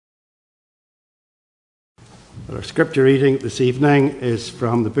Our scripture reading this evening is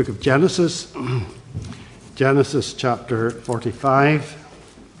from the book of Genesis, Genesis chapter 45.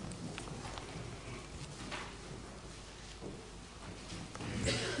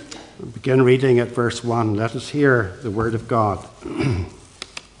 We'll begin reading at verse 1. Let us hear the word of God.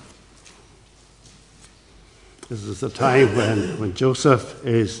 This is the time when Joseph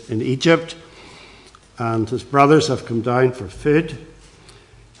is in Egypt and his brothers have come down for food.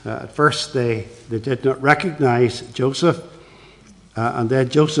 At first they did not recognize Joseph, and then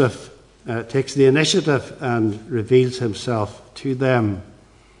Joseph takes the initiative and reveals himself to them.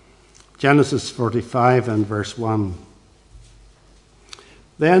 Genesis 45 and verse 1.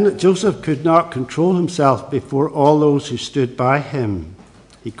 Then Joseph could not control himself before all those who stood by him.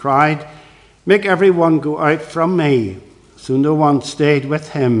 He cried, "Make everyone go out from me." So no one stayed with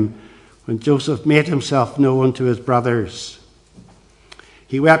him when Joseph made himself known to his brothers.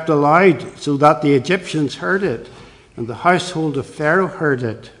 He wept aloud so that the Egyptians heard it, and the household of Pharaoh heard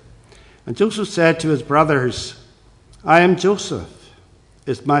it. And Joseph said to his brothers, "I am Joseph.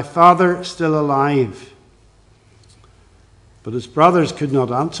 Is my father still alive?" But his brothers could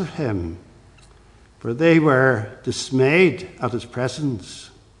not answer him, for they were dismayed at his presence.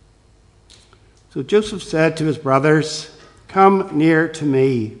 So Joseph said to his brothers, "Come near to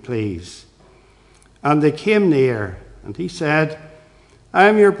me, please." And they came near, and he said, "I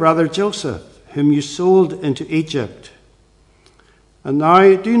am your brother Joseph, whom you sold into Egypt. And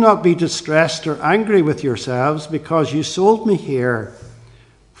now do not be distressed or angry with yourselves because you sold me here,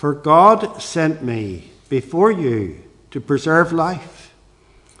 for God sent me before you to preserve life.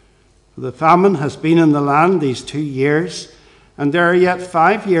 For the famine has been in the land these 2 years, and there are yet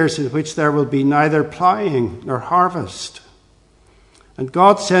 5 years in which there will be neither plowing nor harvest. And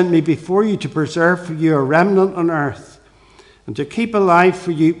God sent me before you to preserve for you a remnant on earth, and to keep alive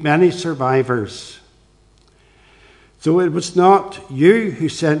for you many survivors. So it was not you who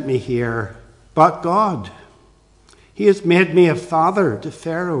sent me here, but God. He has made me a father to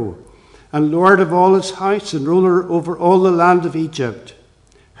Pharaoh, and lord of all his house, and ruler over all the land of Egypt.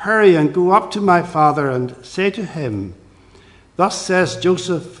 Hurry and go up to my father and say to him, 'Thus says your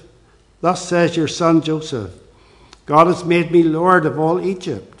son Joseph, God has made me lord of all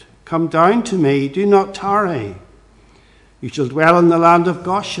Egypt. Come down to me, do not tarry. You shall dwell in the land of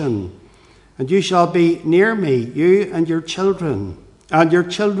Goshen, and you shall be near me, you and your children, and your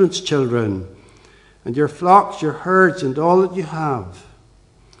children's children, and your flocks, your herds, and all that you have.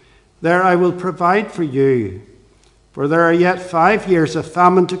 There I will provide for you, for there are yet 5 years of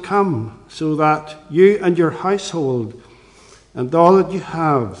famine to come, so that you and your household, and all that you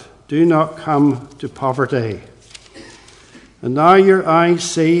have, do not come to poverty. And now your eyes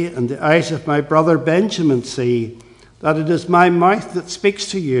see, and the eyes of my brother Benjamin see, that it is my mouth that speaks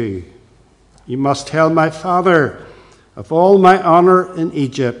to you. You must tell my father of all my honor in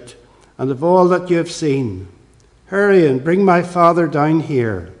Egypt and of all that you have seen. Hurry and bring my father down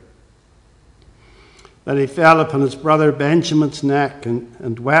here." Then he fell upon his brother Benjamin's neck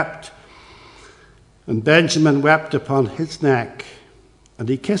and wept. And Benjamin wept upon his neck. And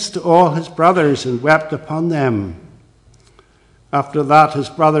he kissed all his brothers and wept upon them. After that his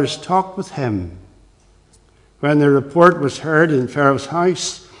brothers talked with him. When the report was heard in Pharaoh's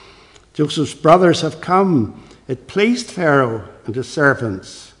house, "Joseph's brothers have come," it pleased Pharaoh and his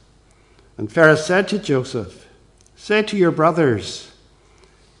servants. And Pharaoh said to Joseph, "Say to your brothers,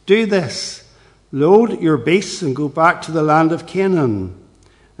 do this, load your beasts and go back to the land of Canaan,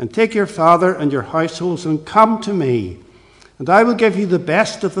 and take your father and your households and come to me, and I will give you the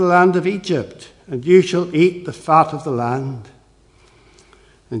best of the land of Egypt, and you shall eat the fat of the land.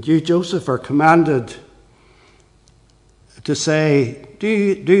 And you, Joseph, are commanded to say,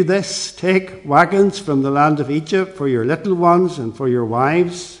 do this, take wagons from the land of Egypt for your little ones and for your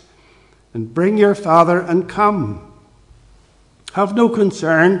wives, and bring your father and come. Have no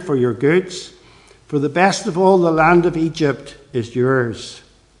concern for your goods, for the best of all the land of Egypt is yours."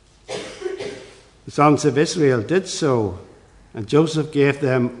 The sons of Israel did so, and Joseph gave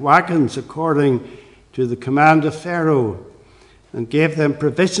them wagons according to the command of Pharaoh, and gave them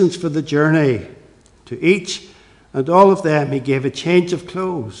provisions for the journey. To each and all of them he gave a change of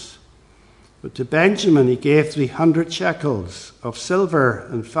clothes. But to Benjamin he gave 300 shekels of silver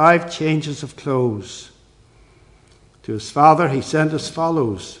and 5 changes of clothes. To his father he sent as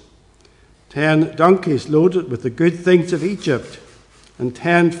follows: 10 donkeys loaded with the good things of Egypt, and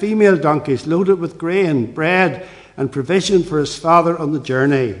 10 female donkeys loaded with grain, bread, and provision for his father on the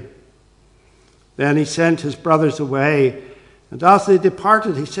journey. Then he sent his brothers away, and as they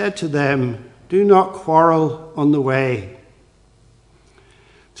departed he said to them, "Do not quarrel on the way."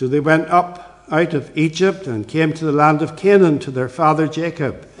 So they went up out of Egypt and came to the land of Canaan to their father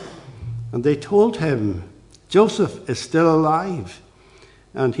Jacob. And they told him, Joseph is still alive,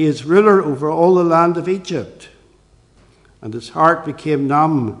 and he is ruler over all the land of Egypt. And his heart became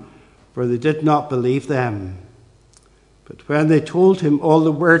numb, for they did not believe them. But when they told him all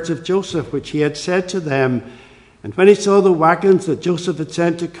the words of Joseph which he had said to them, and when he saw the wagons that Joseph had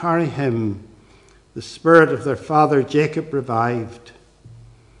sent to carry him, the spirit of their father Jacob revived.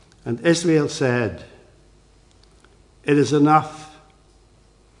 And Israel said, It is enough.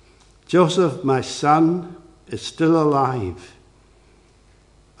 Joseph, my son, is still alive.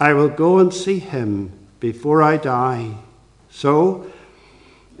 I will go and see him before I die. So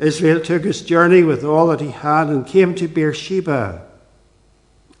Israel took his journey with all that he had and came to Beersheba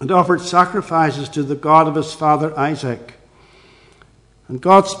and offered sacrifices to the God of his father Isaac. And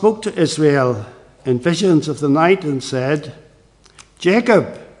God spoke to Israel in visions of the night and said,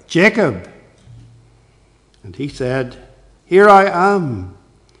 Jacob, Jacob. And he said, Here I am.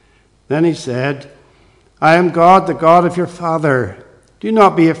 Then he said, I am God, the God of your father. Do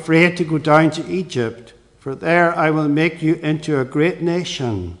not be afraid to go down to Egypt, for there I will make you into a great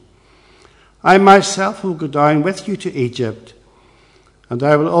nation. I myself will go down with you to Egypt, and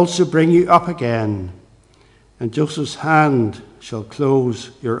I will also bring you up again, and Joseph's hand shall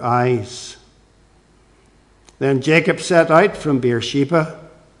close your eyes. Then Jacob set out from Beersheba.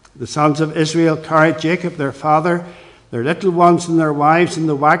 The sons of Israel carried Jacob their father, their little ones and their wives in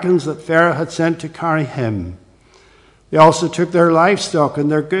the wagons that Pharaoh had sent to carry him. They also took their livestock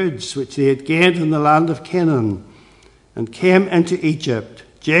and their goods, which they had gained in the land of Canaan, and came into Egypt,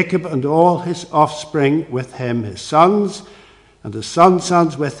 Jacob and all his offspring with him, his sons and his sons'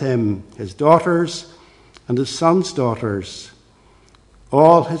 sons with him, his daughters and his sons' daughters.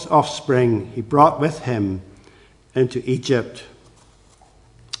 All his offspring he brought with him into Egypt.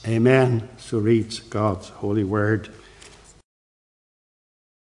 Amen. So reads God's holy word.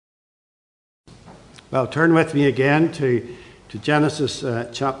 Well, turn with me again to Genesis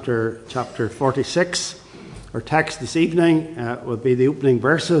chapter 46. Our text this evening will be the opening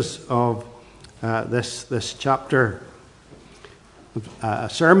verses of this chapter. A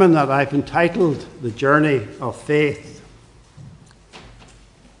sermon that I've entitled The Journey of Faith.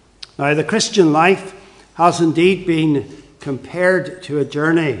 Now, the Christian life has indeed been compared to a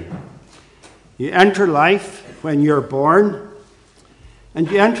journey. You enter life when you're born,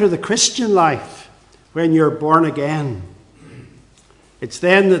 and you enter the Christian life when you're born again. It's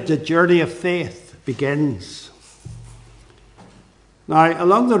then that the journey of faith begins. Now,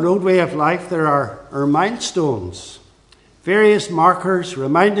 along the roadway of life, there are milestones, various markers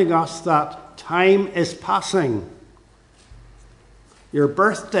reminding us that time is passing. Your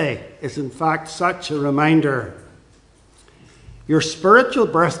birthday is, in fact, such a reminder. Your spiritual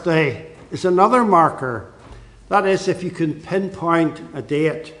birthday is another marker. That is, if you can pinpoint a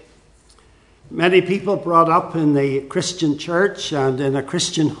date. Many people brought up in the Christian church and in a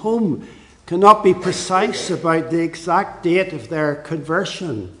Christian home cannot be precise about the exact date of their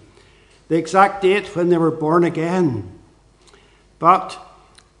conversion, the exact date when they were born again. But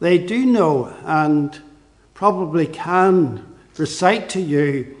they do know and probably can recite to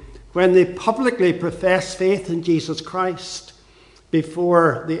you when they publicly profess faith in Jesus Christ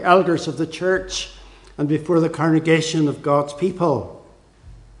before the elders of the church and before the congregation of God's people.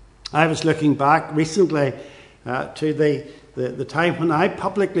 I was looking back recently to the time when I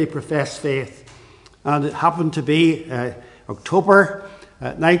publicly professed faith, and it happened to be October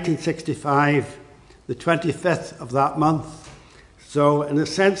 1965, the 25th of that month. So in a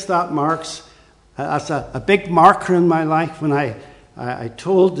sense that marks as a big marker in my life when I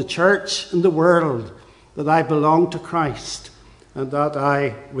told the church and the world that I belonged to Christ and that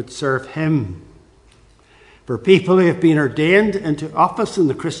I would serve him. For people who have been ordained into office in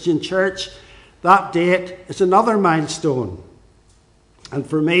the Christian church, that date is another milestone. And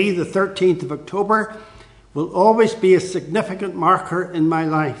for me, the 13th of October will always be a significant marker in my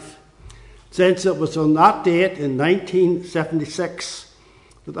life, since it was on that date in 1976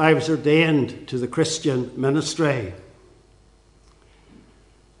 that I was ordained to the Christian ministry.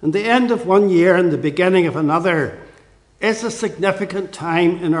 And the end of one year and the beginning of another is a significant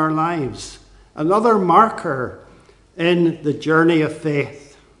time in our lives, another marker in the journey of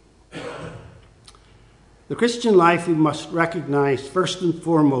faith. The Christian life, we must recognize first and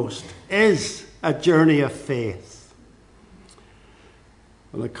foremost, is a journey of faith.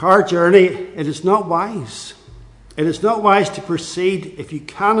 On a car journey, it is not wise. It is not wise to proceed if you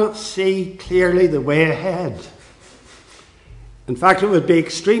cannot see clearly the way ahead. In fact, it would be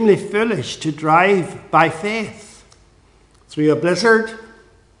extremely foolish to drive by faith through a blizzard,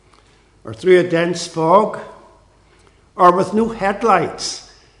 or through a dense fog, or with no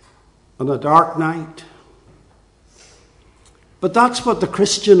headlights on a dark night. But that's what the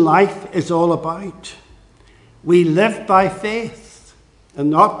Christian life is all about. We live by faith and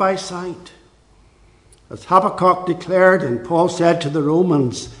not by sight. As Habakkuk declared and Paul said to the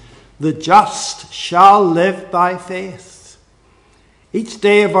Romans, the just shall live by faith. Each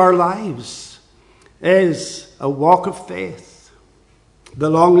day of our lives is a walk of faith. The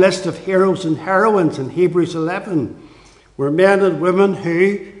long list of heroes and heroines in Hebrews 11 were men and women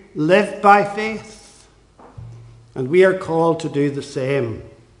who lived by faith. And we are called to do the same.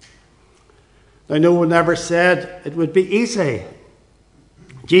 Now, no one ever said it would be easy.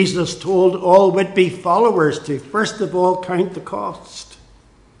 Jesus told all would-be followers to first of all count the cost.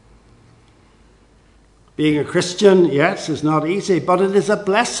 Being a Christian, yes, is not easy, but it is a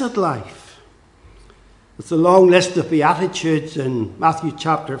blessed life. As the long list of Beatitudes in Matthew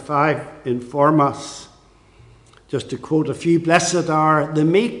chapter 5 inform us. Just to quote a few, blessed are the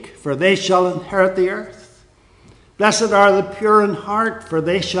meek, for they shall inherit the earth. Blessed are the pure in heart, for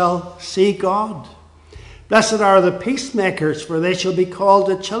they shall see God. Blessed are the peacemakers, for they shall be called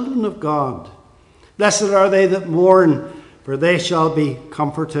the children of God. Blessed are they that mourn, for they shall be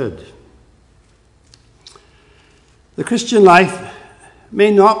comforted. The Christian life may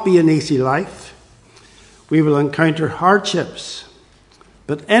not be an easy life. We will encounter hardships,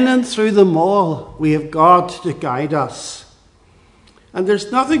 but in and through them all, we have God to guide us. And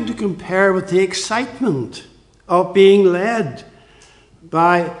there's nothing to compare with the excitement of being led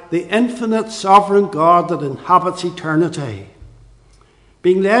by the infinite sovereign God that inhabits eternity.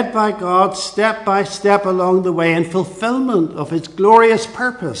 Being led by God step by step along the way in fulfillment of his glorious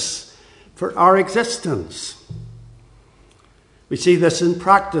purpose for our existence. We see this in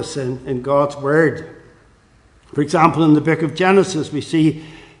practice in God's word. For example, in the book of Genesis, we see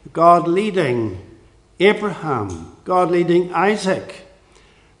God leading Abraham, God leading Isaac,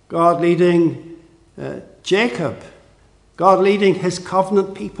 God leading Jacob, God leading his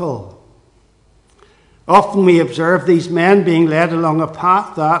covenant people. Often we observe these men being led along a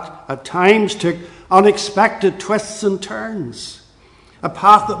path that at times took unexpected twists and turns, a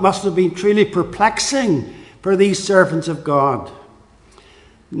path that must have been truly perplexing for these servants of God.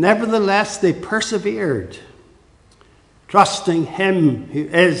 Nevertheless, they persevered, trusting him who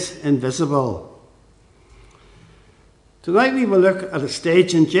is invisible. Tonight we will look at a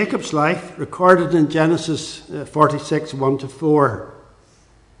stage in Jacob's life recorded in Genesis 46, 1-4.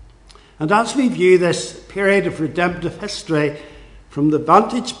 And as we view this period of redemptive history from the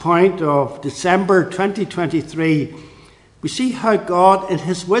vantage point of December 2023, we see how God in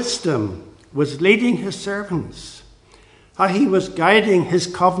his wisdom was leading his servants, how he was guiding his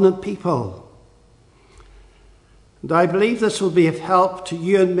covenant people. And I believe this will be of help to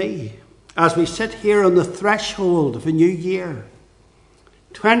you and me as we sit here on the threshold of a new year.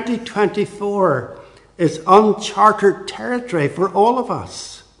 2024 is uncharted territory for all of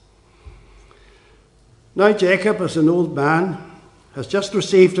us. Now Jacob, as an old man, has just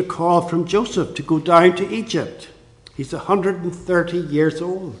received a call from Joseph to go down to Egypt. He's 130 years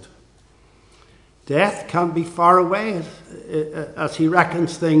old. Death can't be far away as he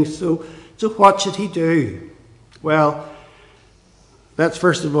reckons things. So what should he do? Well, let's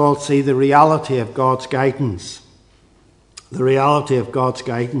first of all see the reality of God's guidance. The reality of God's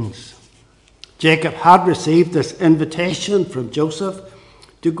guidance. Jacob had received this invitation from Joseph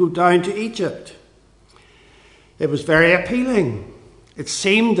to go down to Egypt. It was very appealing. It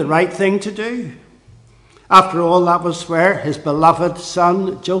seemed the right thing to do. After all, that was where his beloved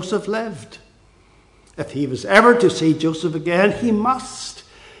son Joseph lived. If he was ever to see Joseph again, he must,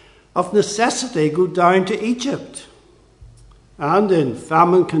 of necessity, go down to Egypt. And in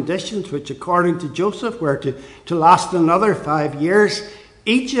famine conditions, which according to Joseph were to last another 5 years,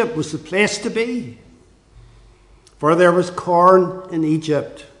 Egypt was the place to be. For there was corn in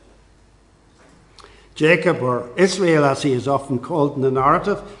Egypt. Jacob, or Israel as he is often called in the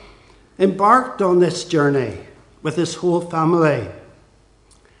narrative, embarked on this journey with his whole family.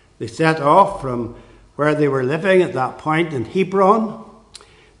 They set off from where they were living at that point in Hebron.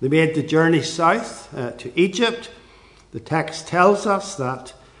 They made the journey south to Egypt. The text tells us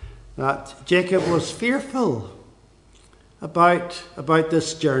that Jacob was fearful about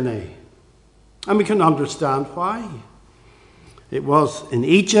this journey. And we can understand why. It was in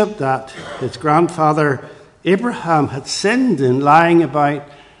Egypt that his grandfather Abraham had sinned in lying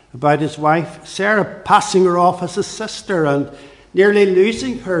about his wife Sarah, passing her off as a sister and nearly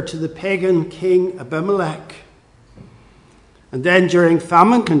losing her to the pagan king Abimelech. And then during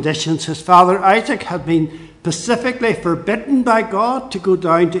famine conditions, his father Isaac had been specifically forbidden by God to go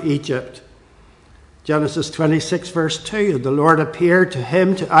down to Egypt. Genesis 26 verse 2, and the Lord appeared to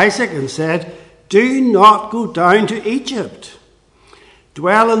him, to Isaac, and said, "Do not go down to Egypt.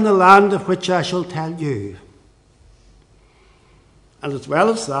 Dwell in the land of which I shall tell you." And as well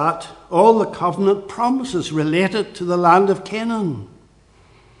as that, all the covenant promises related to the land of Canaan.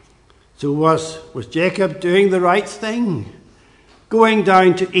 So was Jacob doing the right thing, going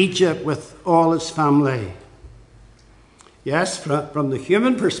down to Egypt with all his family? Yes, from the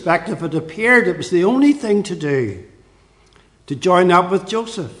human perspective, it appeared it was the only thing to do, to join up with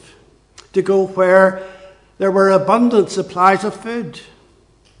Joseph, to go where there were abundant supplies of food.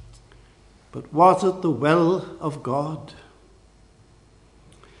 But was it the will of God?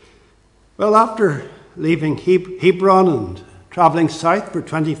 Well, after leaving Hebron and travelling south for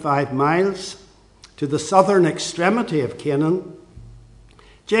 25 miles to the southern extremity of Canaan,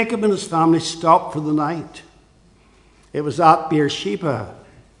 Jacob and his family stopped for the night. It was at Beersheba.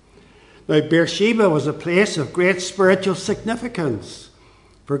 Now, Beersheba was a place of great spiritual significance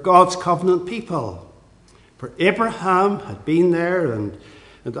for God's covenant people. For Abraham had been there, and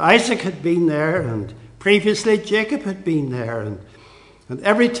Isaac had been there, and previously Jacob had been there. And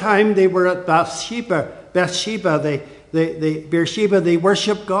every time they were at Beersheba, they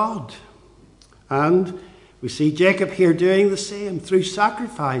worshipped God. And we see Jacob here doing the same through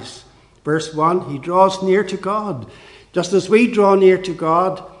sacrifice. Verse 1, he draws near to God, just as we draw near to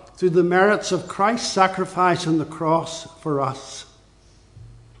God through the merits of Christ's sacrifice on the cross for us.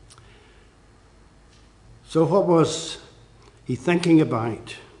 So what was he thinking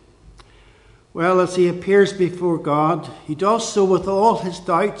about? Well, as he appears before God, he does so with all his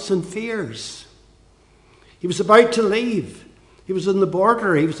doubts and fears. He was about to leave. He was on the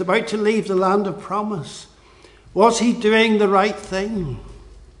border. He was about to leave the land of promise. Was he doing the right thing?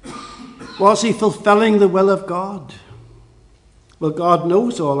 Was he fulfilling the will of God? Well, God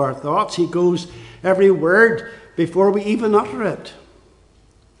knows all our thoughts. He knows every word before we even utter it.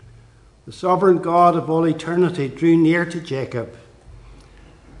 The sovereign God of all eternity drew near to Jacob,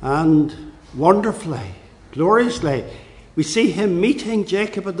 and wonderfully, gloriously, we see him meeting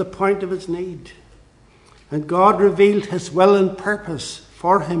Jacob at the point of his need. And God revealed his will and purpose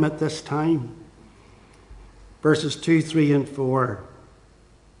for him at this time. Verses 2, 3, and 4.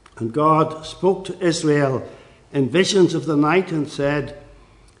 And God spoke to Israel in visions of the night and said,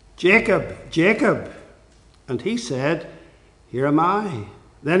 "Jacob, Jacob." And he said, "Here am I."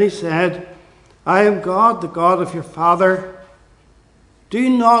 Then he said, "I am God, the God of your father. Do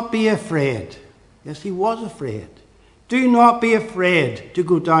not be afraid." Yes, he was afraid. "Do not be afraid to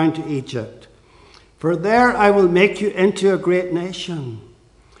go down to Egypt, for there I will make you into a great nation.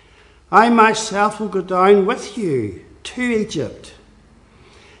 I myself will go down with you to Egypt,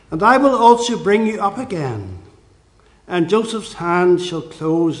 and I will also bring you up again, and Joseph's hand shall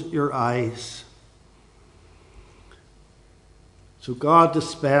close your eyes." So God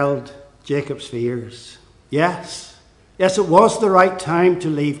dispelled Jacob's fears. Yes, it was the right time to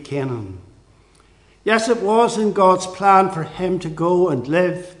leave Canaan. Yes, it was in God's plan for him to go and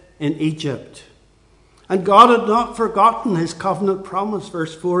live in Egypt. And God had not forgotten his covenant promise.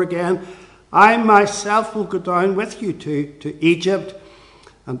 Verse 4 again, "I myself will go down with you to Egypt,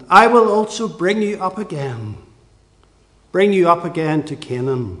 and I will also bring you up again to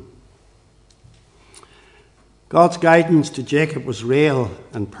Canaan." God's guidance to Jacob was real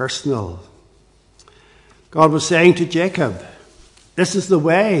and personal. God was saying to Jacob, "This is the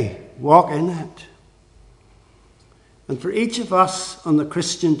way, walk in it." And for each of us on the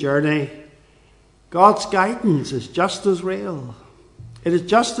Christian journey, God's guidance is just as real. It is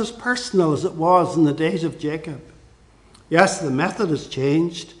just as personal as it was in the days of Jacob. Yes, the method has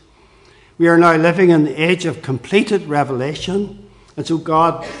changed. We are now living in the age of completed revelation, and so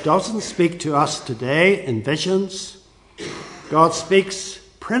God doesn't speak to us today in visions. God speaks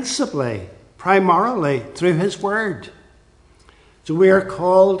principally, primarily through his word. So we are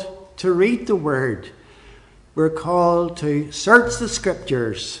called to read the word. We're called to search the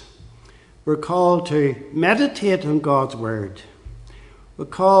scriptures. We're called to meditate on God's word. We're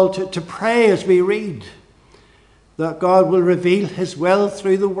called to pray as we read, that God will reveal his will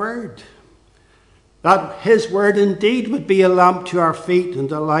through the word, that his word indeed would be a lamp to our feet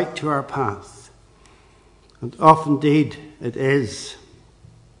and a light to our path. And often indeed it is.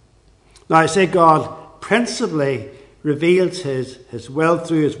 Now I say God principally reveals his will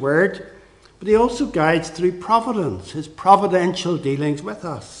through his word, but he also guides through providence, his providential dealings with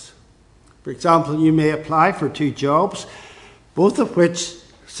us. For example, you may apply for 2 jobs, both of which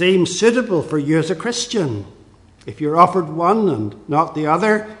seem suitable for you as a Christian. If you're offered one and not the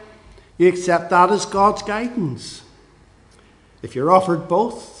other, you accept that as God's guidance. If you're offered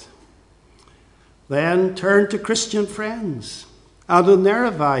both, then turn to Christian friends and on their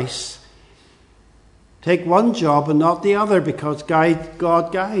advice, take one job and not the other, because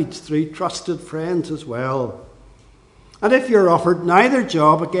God guides through trusted friends as well. And if you're offered neither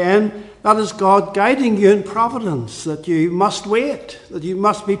job, again, that is God guiding you in providence, that you must wait, that you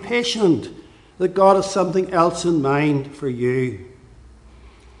must be patient, that God has something else in mind for you.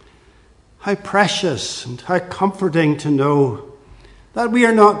 How precious and how comforting to know that we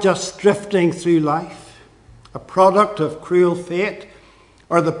are not just drifting through life, a product of cruel fate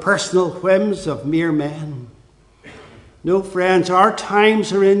or the personal whims of mere men. No, friends, our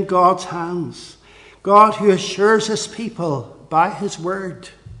times are in God's hands. God who assures his people by his word.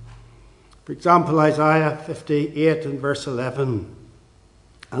 For example, Isaiah 58 and verse 11.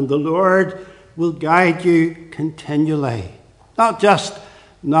 And the Lord will guide you continually, not just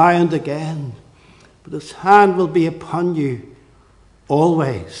now and again, but his hand will be upon you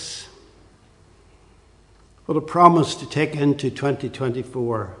always. What a promise to take into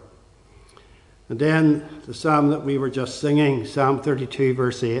 2024. And then the psalm that we were just singing, Psalm 32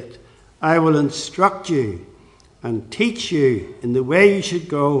 verse 8. I will instruct you and teach you in the way you should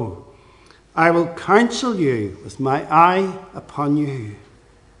go. I will counsel you with my eye upon you.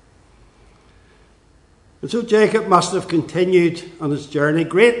 And so Jacob must have continued on his journey,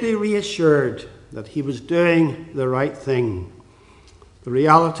 greatly reassured that he was doing the right thing, the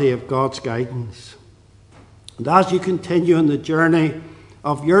reality of God's guidance. And as you continue on the journey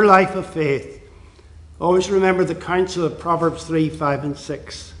of your life of faith, always remember the counsel of Proverbs 3, 5 and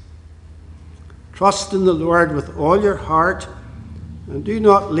 6. Trust in the Lord with all your heart, and do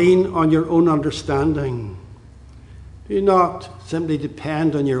not lean on your own understanding. Do not simply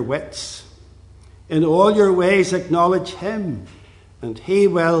depend on your wits. In all your ways acknowledge him, and he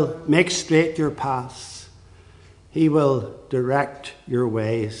will make straight your paths. He will direct your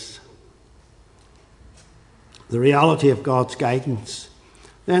ways. The reality of God's guidance.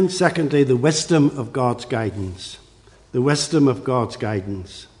 Then secondly, the wisdom of God's guidance. The wisdom of God's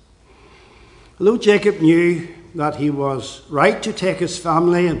guidance. Although Jacob knew that he was right to take his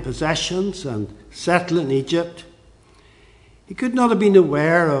family and possessions and settle in Egypt, he could not have been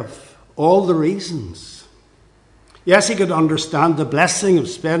aware of all the reasons. Yes, he could understand the blessing of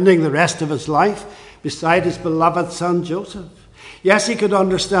spending the rest of his life beside his beloved son Joseph. Yes, he could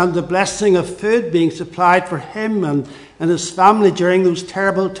understand the blessing of food being supplied for him and his family during those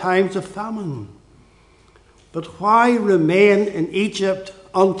terrible times of famine. But why remain in Egypt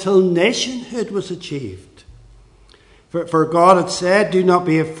until nationhood was achieved? For God had said, do not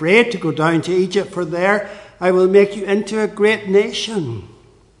be afraid to go down to Egypt, for there I will make you into a great nation.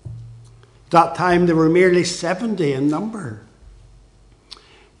 That time they were merely 70 in number.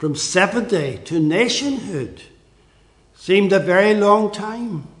 From 70 to nationhood seemed a very long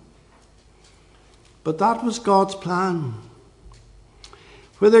time. But that was God's plan.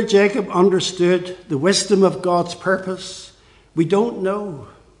 Whether Jacob understood the wisdom of God's purpose, we don't know.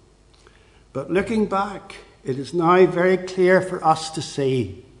 But looking back, it is now very clear for us to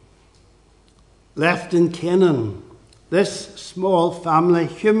see. Left in Canaan, this small family,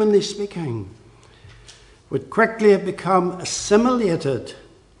 humanly speaking, would quickly have become assimilated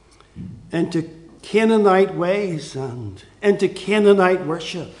into Canaanite ways and into Canaanite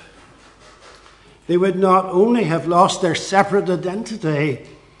worship. They would not only have lost their separate identity,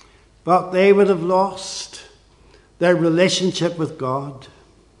 but they would have lost their relationship with God.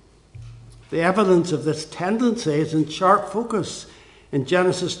 The evidence of this tendency is in sharp focus in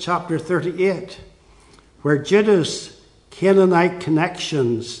Genesis chapter 38, where Judah's Canaanite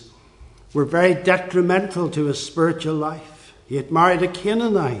connections were very detrimental to his spiritual life. He had married a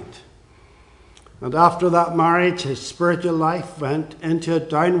Canaanite. And after that marriage, his spiritual life went into a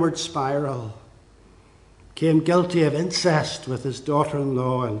downward spiral. Became guilty of incest with his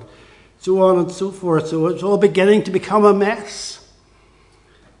daughter-in-law and so on and so forth. So it's all beginning to become a mess.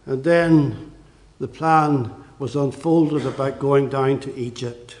 And then the plan was unfolded about going down to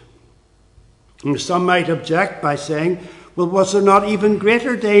Egypt. And some might object by saying, well, was there not even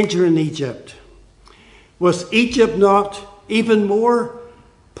greater danger in Egypt? Was Egypt not even more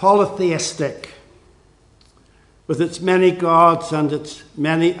polytheistic, with its many gods and its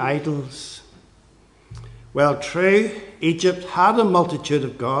many idols? Well, true, Egypt had a multitude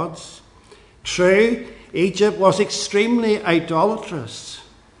of gods. True, Egypt was extremely idolatrous.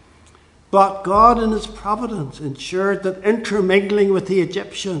 But God in his providence ensured that intermingling with the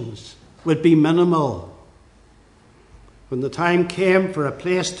Egyptians would be minimal. When the time came for a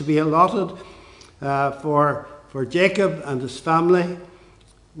place to be allotted for Jacob and his family,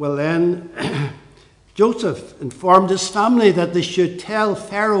 Well then, Joseph informed his family that they should tell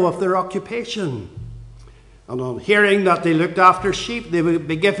Pharaoh of their occupation. And on hearing that they looked after sheep, they would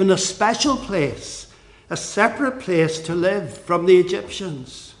be given a special place, a separate place to live from the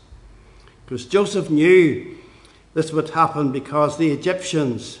Egyptians. Because Joseph knew this would happen because the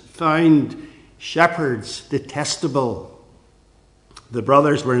Egyptians found shepherds detestable. The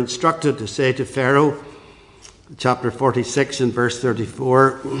brothers were instructed to say to Pharaoh, chapter 46 and verse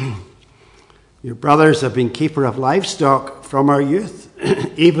 34, your brothers have been keeper of livestock from our youth,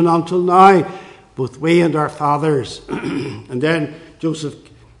 even until now, both we and our fathers. And then Joseph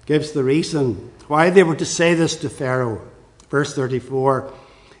gives the reason why they were to say this to Pharaoh. Verse 34,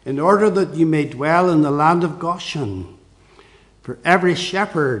 in order that you may dwell in the land of Goshen, for every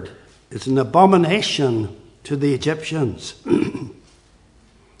shepherd is an abomination to the Egyptians.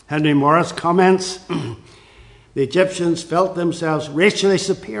 Henry Morris comments, the Egyptians felt themselves racially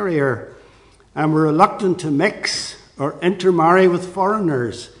superior and were reluctant to mix or intermarry with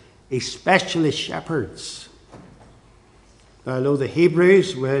foreigners, especially shepherds. Although the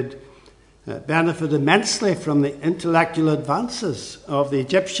Hebrews would benefit immensely from the intellectual advances of the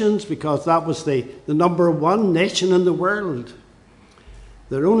Egyptians because that was the number one nation in the world,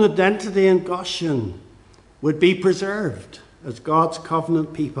 their own identity in Goshen would be preserved as God's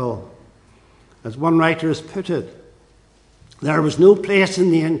covenant people. As one writer has put it, there was no place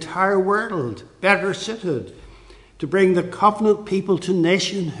in the entire world better suited to bring the covenant people to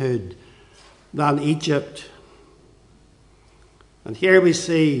nationhood than Egypt. And here we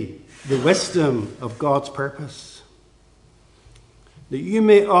see the wisdom of God's purpose. That you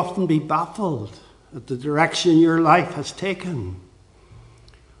may often be baffled at the direction your life has taken,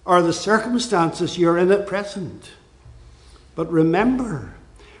 or the circumstances you're in at present. But remember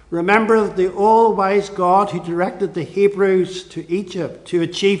that the all-wise God who directed the Hebrews to Egypt to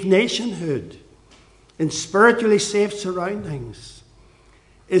achieve nationhood in spiritually safe surroundings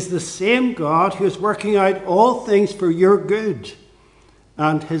is the same God who is working out all things for your good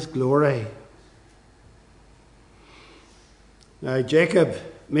and his glory. Now, Jacob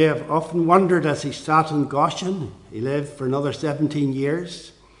may have often wondered as he sat in Goshen, he lived for another 17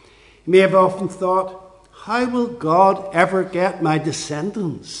 years, he may have often thought, how will God ever get my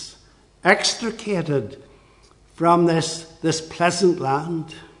descendants extricated from this pleasant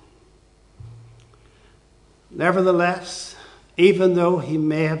land? Nevertheless, even though he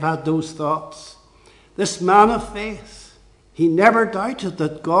may have had those thoughts, this man of faith, he never doubted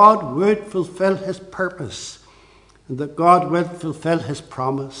that God would fulfill his purpose and that God would fulfill his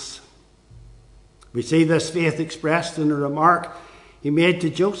promise. We see this faith expressed in a remark he made to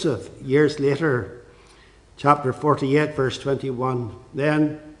Joseph years later. Chapter 48, verse 21.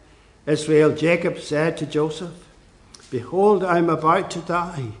 Then Israel, Jacob said to Joseph, behold, I am about to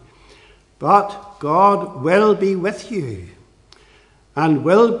die, but God will be with you and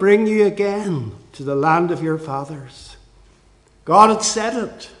will bring you again to the land of your fathers. God had said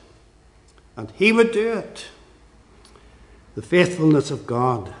it, and he would do it. The faithfulness of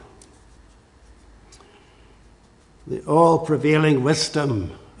God, the all-prevailing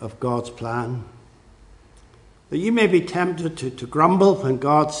wisdom of God's plan. That you may be tempted to grumble when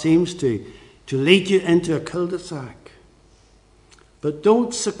God seems to lead you into a cul-de-sac. But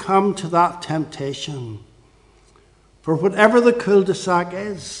don't succumb to that temptation. For whatever the cul-de-sac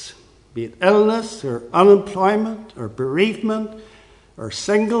is, be it illness or unemployment or bereavement or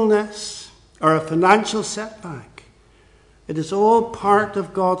singleness or a financial setback, it is all part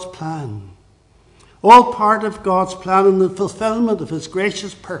of God's plan. All part of God's plan in the fulfillment of his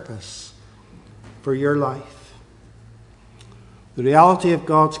gracious purpose for your life. The reality of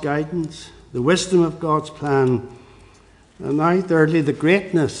God's guidance, the wisdom of God's plan, and now thirdly, the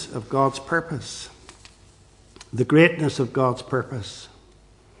greatness of God's purpose. The greatness of God's purpose.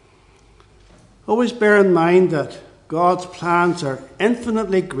 Always bear in mind that God's plans are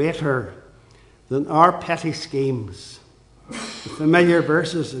infinitely greater than our petty schemes. The familiar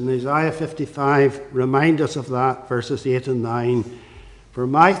verses in Isaiah 55 remind us of that, verses 8 and 9. For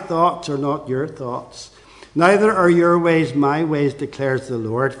my thoughts are not your thoughts, neither are your ways my ways, declares the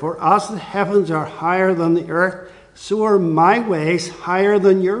Lord. For as the heavens are higher than the earth, so are my ways higher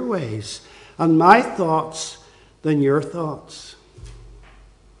than your ways, and my thoughts than your thoughts.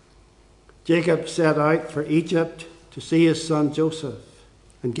 Jacob set out for Egypt to see his son Joseph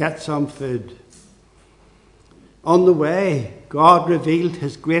and get some food. On the way, God revealed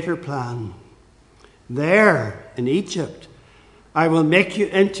his greater plan. There, in Egypt, I will make you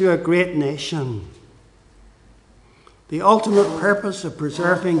into a great nation. The ultimate purpose of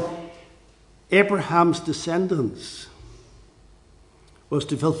preserving Abraham's descendants was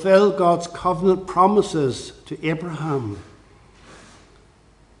to fulfill God's covenant promises to Abraham.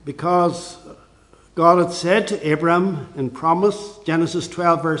 Because God had said to Abraham in promise, Genesis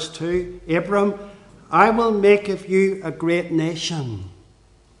 12 verse 2, Abram, I will make of you a great nation.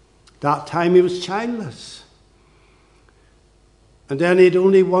 That time he was childless. And then he had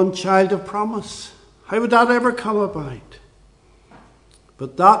only one child of promise. How would that ever come about?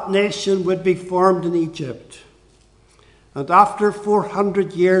 But that nation would be formed in Egypt. And after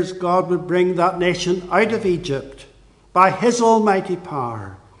 400 years, God would bring that nation out of Egypt by his almighty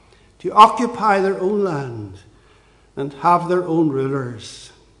power to occupy their own land and have their own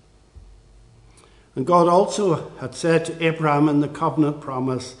rulers. And God also had said to Abraham in the covenant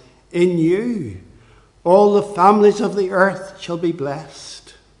promise, in you all the families of the earth shall be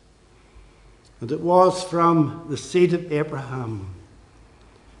blessed. And it was from the seed of Abraham,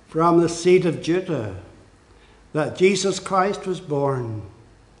 from the seed of Judah, that Jesus Christ was born.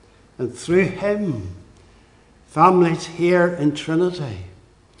 And through him, families here in Trinity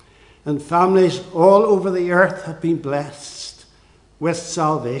and families all over the earth have been blessed with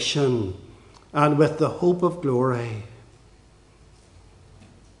salvation and with the hope of glory.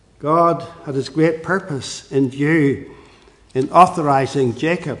 God had his great purpose in view in authorizing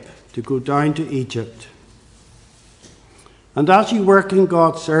Jacob to go down to Egypt. And as you work in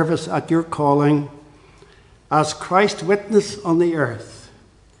God's service at your calling, as Christ's witness on the earth,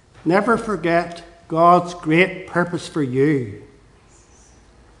 never forget God's great purpose for you.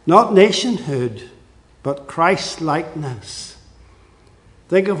 Not nationhood, but Christ's likeness.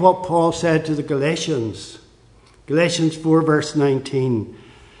 Think of what Paul said to the Galatians. Galatians 4 verse 19.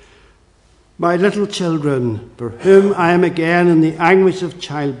 My little children, for whom I am again in the anguish of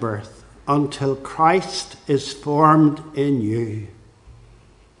childbirth, until Christ is formed in you.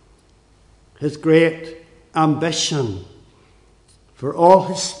 His great ambition for all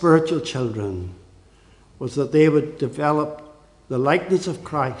his spiritual children was that they would develop the likeness of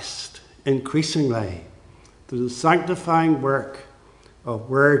Christ increasingly through the sanctifying work of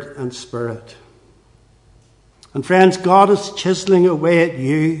word and spirit. And friends, God is chiseling away at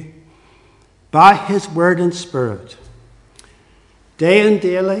you by his word and spirit, day and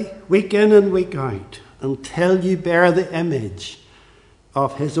daily, week in and week out, until you bear the image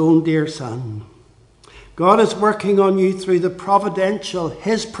of his own dear Son. God is working on you through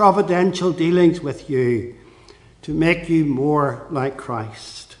his providential dealings with you to make you more like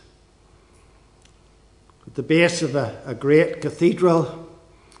Christ. At the base of a great cathedral,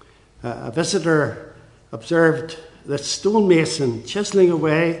 a visitor observed this stonemason chiseling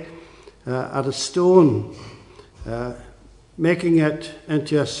away at a stone, making it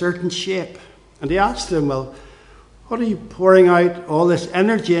into a certain shape. And he asked him, well, what are you pouring out all this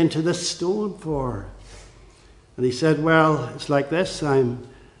energy into this stone for? And he said, well, it's like this.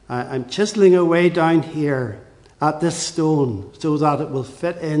 I'm chiseling away down here at this stone so that it will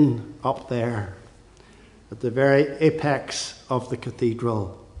fit in up there at the very apex of the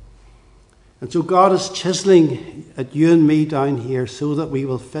cathedral. And so God is chiseling at you and me down here so that we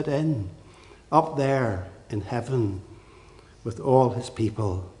will fit in up there in heaven with all his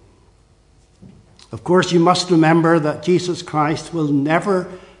people. Of course, you must remember that Jesus Christ will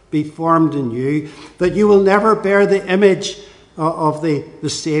never be formed in you, that you will never bear the image of the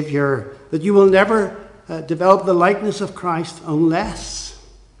Saviour, that you will never develop the likeness of Christ unless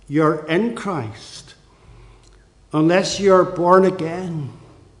you're in Christ, unless you're born again,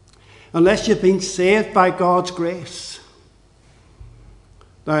 unless you've been saved by God's grace.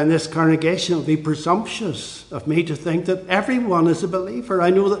 Now, in this congregation, it will be presumptuous of me to think that everyone is a believer. I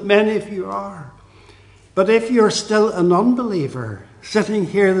know that many of you are. But if you're still an unbeliever sitting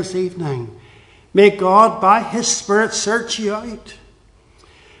here this evening, may God by his Spirit search you out.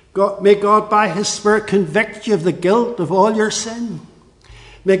 May God by his Spirit convict you of the guilt of all your sin.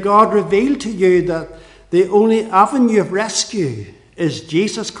 May God reveal to you that the only avenue of rescue is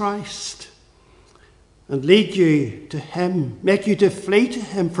Jesus Christ, and lead you to him, make you to flee to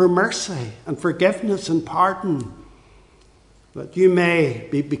him for mercy and forgiveness and pardon, that you may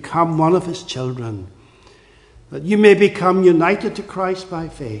become one of his children, that you may become united to Christ by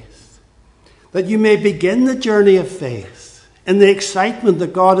faith, that you may begin the journey of faith in the excitement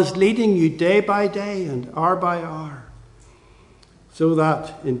that God is leading you day by day and hour by hour, so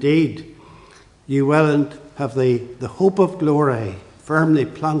that indeed you will have the hope of glory firmly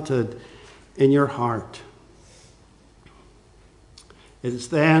planted in your heart. It is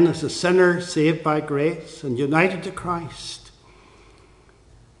then, as a sinner saved by grace and united to Christ,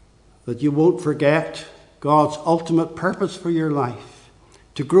 that you won't forget God's ultimate purpose for your life,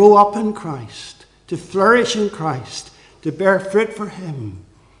 to grow up in Christ, to flourish in Christ, to bear fruit for him,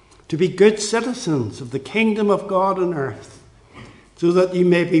 to be good citizens of the kingdom of God on earth, so that you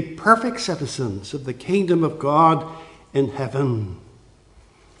may be perfect citizens of the kingdom of God in heaven.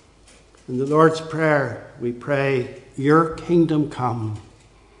 In the Lord's Prayer, we pray, your kingdom come.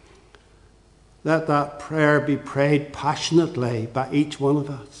 Let that prayer be prayed passionately by each one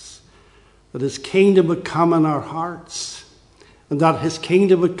of us, that his kingdom would come in our hearts, and that his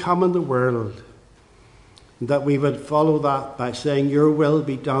kingdom would come in the world, and that we would follow that by saying, your will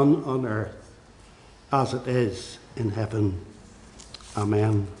be done on earth as it is in heaven.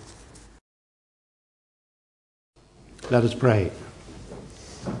 Amen. Let us pray.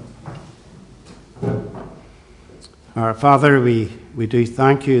 Our Father, we do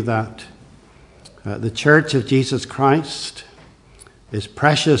thank you that the Church of Jesus Christ is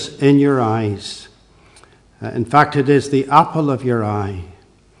precious in your eyes. In fact, it is the apple of your eye,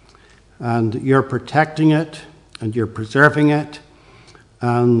 and you're protecting it and you're preserving it,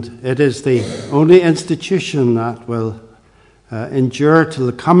 and it is the only institution that will endure till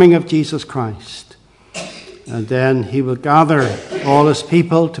the coming of Jesus Christ. And then he will gather all his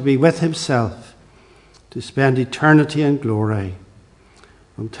people to be with himself, to spend eternity in glory.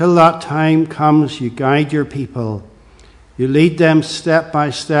 Until that time comes, you guide your people. You lead them step by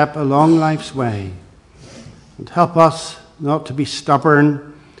step along life's way. And help us not to be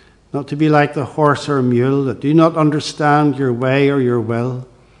stubborn, not to be like the horse or mule that do not understand your way or your will,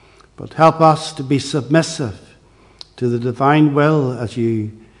 but help us to be submissive to the divine will as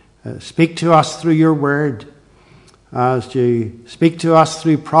you speak to us through your word, as you speak to us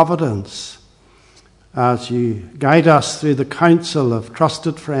through providence, as you guide us through the counsel of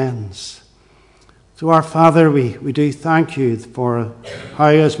trusted friends. So our Father, we do thank you for how,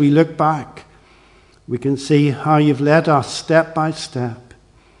 as we look back, we can see how you've led us step by step,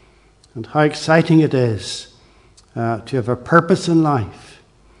 and how exciting it is to have a purpose in life,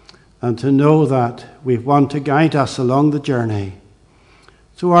 and to know that we want to guide us along the journey.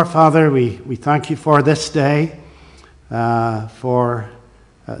 So our Father, we thank you for this day, for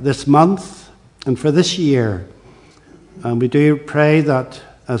this month, and for this year. And we do pray that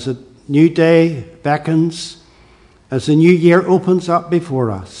as a new day beckons, as a new year opens up before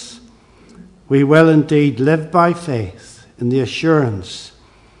us, we will indeed live by faith in the assurance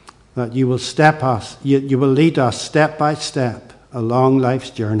that you will lead us step by step along life's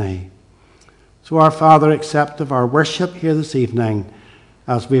journey. So our Father, accept of our worship here this evening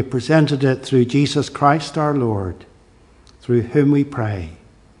as we have presented it through Jesus Christ our Lord, through whom we pray.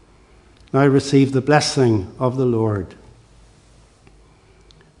 Now receive the blessing of the Lord.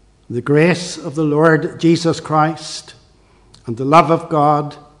 The grace of the Lord Jesus Christ, and the love of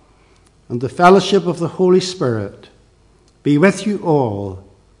God, and the fellowship of the Holy Spirit be with you all.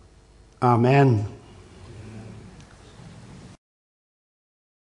 Amen.